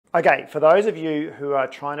Okay, for those of you who are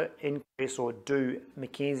trying to increase or do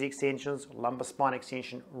McKenzie extensions, lumbar spine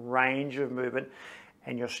extension, range of movement,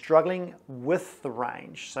 and you're struggling with the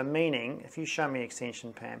range, so meaning, if you show me an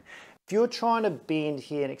extension, Pam, if you're trying to bend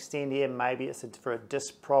here and extend here, maybe it's for a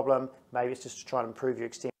disc problem, maybe it's just to try to improve your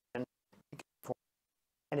extension. And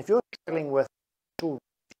if you're struggling with,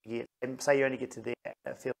 and say you only get to there,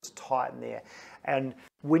 it feels tight in there, and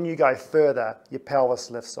when you go further, your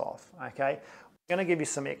pelvis lifts off, okay? I'm going to give you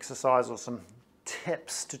some exercise or some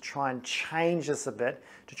tips to try and change this a bit,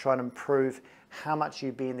 to try and improve how much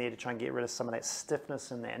you bend there, to try and get rid of some of that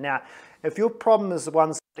stiffness in there. Now, if your problem is the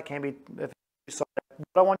one side, it can be, what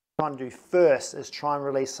I want you to try and do first is try and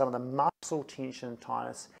release some of the muscle tension and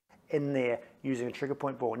tightness in there using a trigger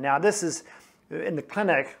point ball. Now, this is, in the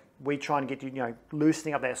clinic, we try and get you,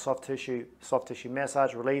 loosening up that soft tissue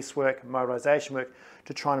massage, release work, mobilization work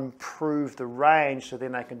to try and improve the range so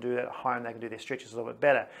then they can do that at home, they can do their stretches a little bit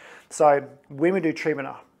better. So when we do treatment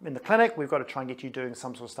in the clinic, we've got to try and get you doing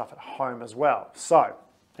some sort of stuff at home as well. So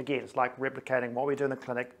again, it's like replicating what we do in the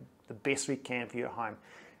clinic the best we can for you at home.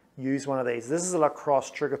 Use one of these. This is a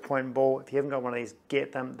lacrosse trigger point ball. If you haven't got one of these,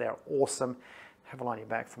 get them. They're awesome. Have a line on your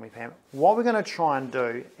back for me, Pam. What we're going to try and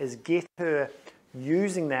do is get her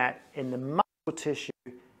using that in the muscle tissue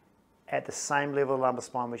at the same level of the lumbar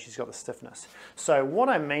spine where she's got the stiffness. So what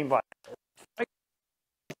I mean by that,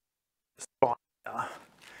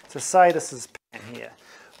 so say this is Pam here.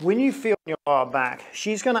 When you feel your lower back,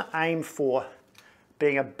 she's going to aim for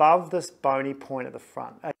being above this bony point at the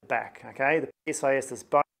front, at the back, okay? The PSIS, this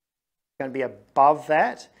bone, is going to be above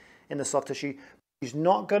that in the soft tissue. She's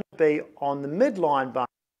not going to be on the midline bone.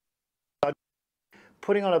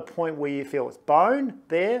 Putting on a point where you feel it's bone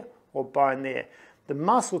there or bone there. The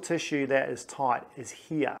muscle tissue that is tight is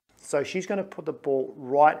here. So she's going to put the ball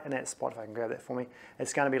right in that spot. If I can grab that for me,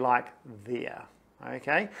 it's going to be like there.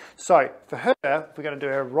 Okay, so for her, we're going to do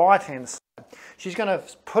her right hand side. She's going to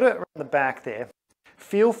put it around the back there.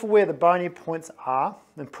 Feel for where the bony points are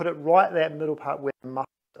and put it right that middle part where the muscle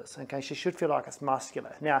is. Okay, she should feel like it's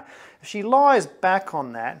muscular. Now, if she lies back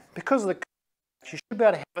on that, because of the, she should be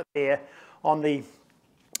able to have it there on the,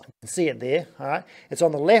 you can see it there, all right? It's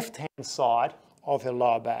on the left-hand side of her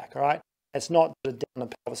lower back, all right? It's not down the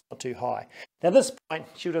pelvis, not too high. Now, at this point,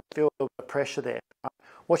 she would feel a little bit of pressure there. Right?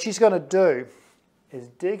 What she's going to do is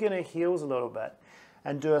dig in her heels a little bit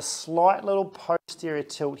and do a slight little posterior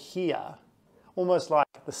tilt here, almost like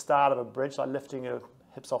the start of a bridge, like lifting her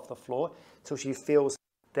hips off the floor, until she feels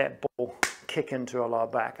that ball kick into her lower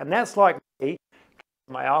back. And that's like me,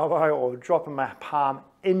 my elbow or dropping my palm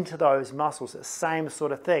into those muscles, the same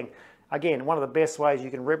sort of thing. Again, one of the best ways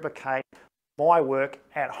you can replicate my work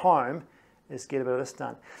at home is get a bit of this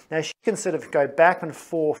done. Now she can sort of go back and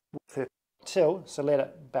forth with her tilt, so let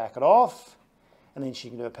it back it off, and then she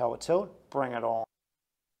can do a pelvic tilt, bring it on,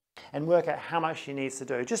 and work out how much she needs to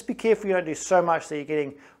do. Just be careful you don't do so much that you're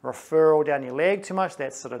getting referral down your leg too much.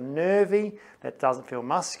 That's sort of nervy, that doesn't feel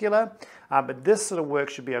muscular, but this sort of work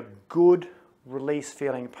should be a good release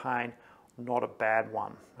feeling pain, not a bad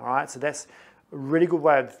one. All right, so that's a really good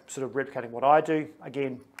way of sort of replicating what I do.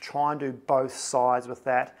 Again, try and do both sides with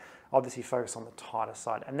that. Obviously focus on the tighter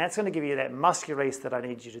side, and that's going to give you that muscular release that I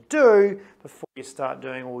need you to do before you start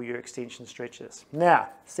doing all your extension stretches. Now,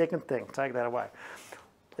 second thing, take that away.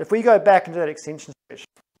 If we go back into that extension stretch,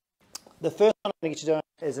 the first one I'm going to get you doing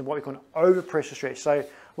is what we call an overpressure stretch. So,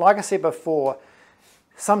 like I said before,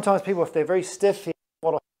 sometimes people, if they're very stiff here,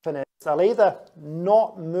 what will happen is they'll either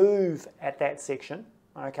not move at that section,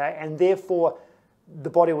 okay, and therefore the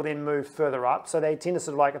body will then move further up. So they tend to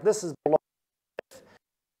sort of like, if this is below,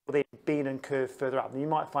 then bend and curve further up. And you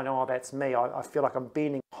might find, oh, that's me. I feel like I'm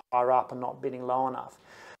bending higher up and not bending low enough.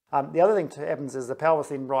 The other thing that happens is the pelvis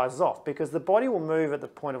then rises off because the body will move at the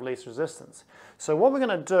point of least resistance. So what we're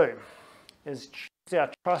going to do is choose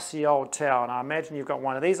our trusty old towel. And I imagine you've got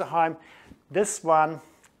one of these at home. This one,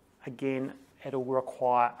 again, it'll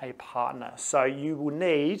require a partner. So you will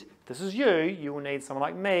need, this is you will need someone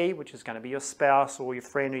like me, which is going to be your spouse or your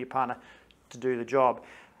friend or your partner, to do the job.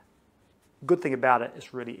 Good thing about it,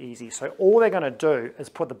 it's really easy. So all they're going to do is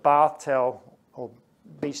put the bath towel or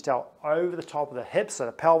beach towel over the top of the hips, so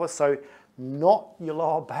the pelvis, so not your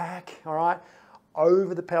lower back, all right,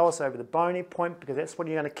 over the pelvis, over the bony point, because that's what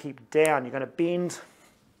you're going to keep down. You're going to bend.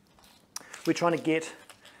 We're trying to get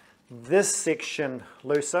this section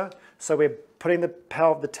looser, so we're putting the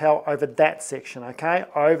towel over that section, okay,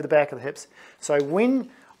 over the back of the hips. So when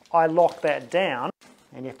I lock that down,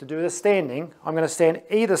 and you have to do this standing, I'm going to stand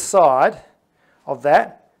either side of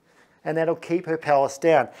that, and that'll keep her pelvis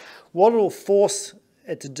down. What it'll force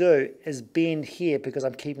it to do is bend here because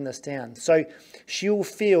I'm keeping this down. So she'll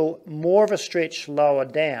feel more of a stretch lower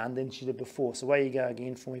down than she did before. So away you go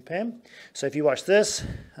again for me, Pam. So if you watch this,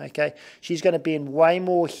 okay, she's going to bend way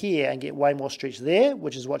more here and get way more stretch there,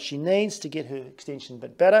 which is what she needs to get her extension a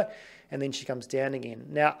bit better. And then she comes down again.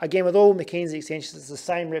 Now, again, with all McKenzie extensions, it's the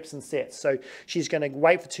same reps and sets. So she's going to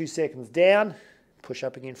wait for 2 seconds down, push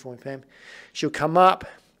up again for me, Pam. She'll come up,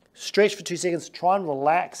 stretch for 2 seconds, try and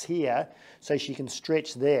relax here so she can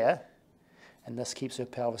stretch there, and this keeps her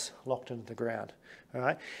pelvis locked into the ground. All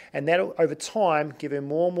right, and that'll over time give her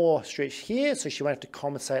more and more stretch here, so she won't have to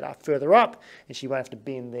compensate up further up, and she won't have to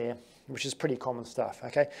bend there, which is pretty common stuff.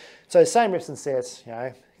 Okay, so same reps and sets, you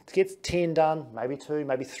know. Get 10 done, maybe 2,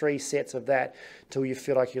 maybe 3 sets of that until you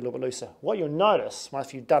feel like you're a little bit looser. What you'll notice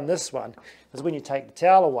once you've done this one is when you take the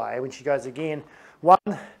towel away, when she goes again, 1,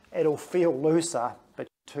 it'll feel looser, but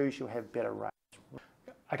 2, she'll have better range.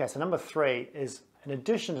 Okay, so number 3 is in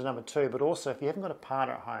addition to number 2, but also if you haven't got a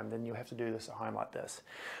partner at home, then you'll have to do this at home like this.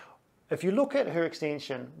 If you look at her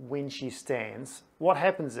extension when she stands, what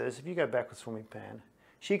happens is, if you go backwards for me, Pan,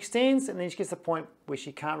 she extends and then she gets to the point where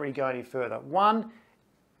she can't really go any further. 1,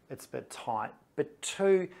 it's a bit tight, but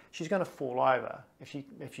 2, she's going to fall over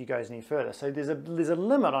if she goes any further. So there's a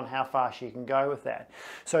limit on how far she can go with that.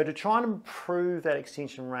 So to try and improve that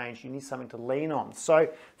extension range, you need something to lean on. So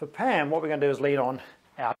for Pam, what we're going to do is lean on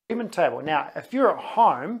our treatment table. Now, if you're at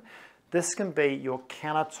home, this can be your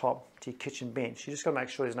countertop to your kitchen bench. You just got to make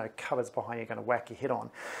sure there's no cupboards behind you you're going to whack your head on.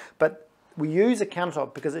 But we use a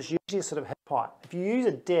countertop because it's usually a sort of hip height. If you use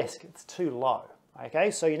a desk, it's too low.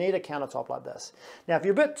 Okay, so you need a countertop like this. Now, if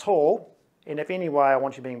you're a bit tall, and if any way I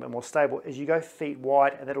want you being a bit more stable, is you go feet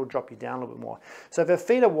wide and that'll drop you down a little bit more. So if her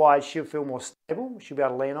feet are wide, she'll feel more stable. She'll be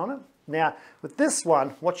able to lean on it. Now, with this one,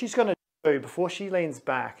 what she's going to do before she leans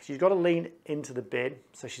back, she's got to lean into the bed.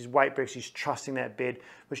 So she's weight bearing, she's trusting that bed,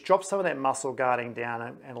 which drops some of that muscle guarding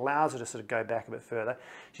down and allows her to sort of go back a bit further.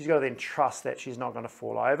 She's got to then trust that she's not going to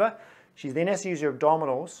fall over. She then has to use her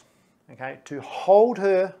abdominals, okay, to hold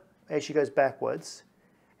her as she goes backwards,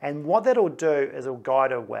 and what that'll do is it'll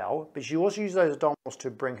guide her well, but she also uses those abdominals to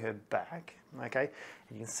bring her back, okay?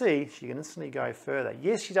 And you can see she can instantly go further.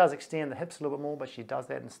 Yes, she does extend the hips a little bit more, but she does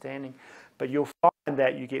that in standing, but you'll find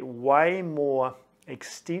that you get way more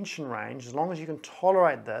extension range, as long as you can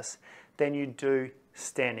tolerate this, than you do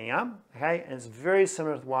standing up, okay? And it's very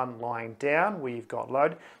similar to the one lying down where you've got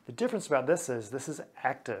load. The difference about this is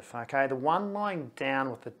active, okay? The one lying down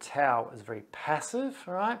with the towel is very passive,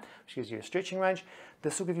 all right? Which gives you a stretching range.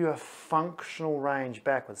 This will give you a functional range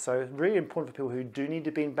backwards. So it's really important for people who do need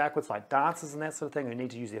to bend backwards, like dancers and that sort of thing, who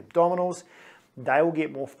need to use the abdominals. They will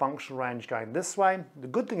get more functional range going this way. The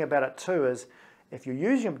good thing about it too is if you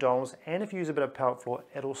use your abdominals and if you use a bit of pelvic floor,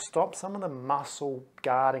 it'll stop some of the muscle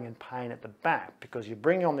guarding and pain at the back, because you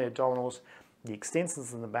bring on the abdominals, the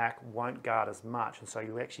extensors in the back won't guard as much, and so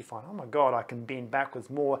you actually find, oh my God, I can bend backwards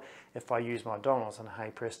more if I use my abdominals, and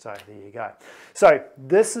hey presto, there you go. So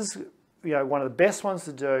this is, you know, one of the best ones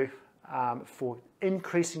to do for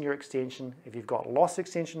increasing your extension if you've got lost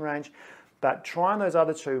extension range, but trying those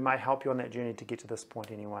other 2 may help you on that journey to get to this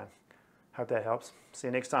point anyway. Hope that helps. See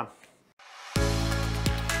you next time.